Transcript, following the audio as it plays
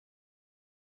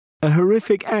A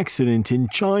horrific accident in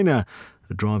China.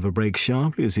 The driver brakes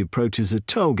sharply as he approaches a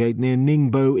toll gate near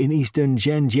Ningbo in eastern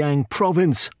Zhejiang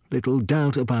province. Little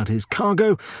doubt about his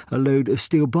cargo, a load of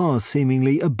steel bars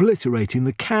seemingly obliterating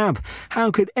the cab.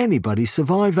 How could anybody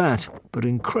survive that? But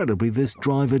incredibly, this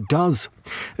driver does.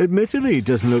 Admittedly, it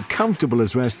doesn't look comfortable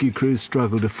as rescue crews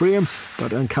struggle to free him,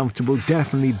 but uncomfortable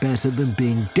definitely better than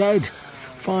being dead.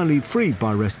 Finally freed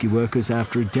by rescue workers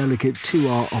after a delicate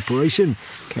 2-hour operation,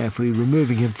 carefully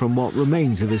removing him from what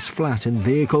remains of his flattened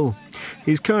vehicle.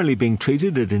 He's currently being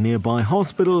treated at a nearby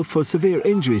hospital for severe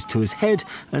injuries to his head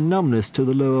and numbness to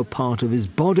the lower part of his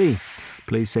body.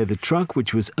 Police say the truck,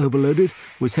 which was overloaded,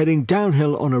 was heading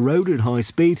downhill on a road at high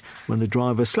speed when the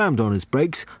driver slammed on his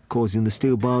brakes, causing the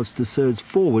steel bars to surge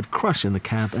forward, crushing the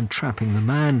cab and trapping the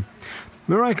man.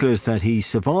 Miraculous that he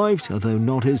survived, although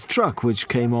not his truck, which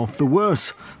came off the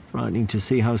worse. Frightening to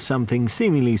see how something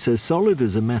seemingly so solid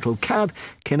as a metal cab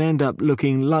can end up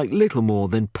looking like little more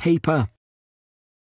than paper.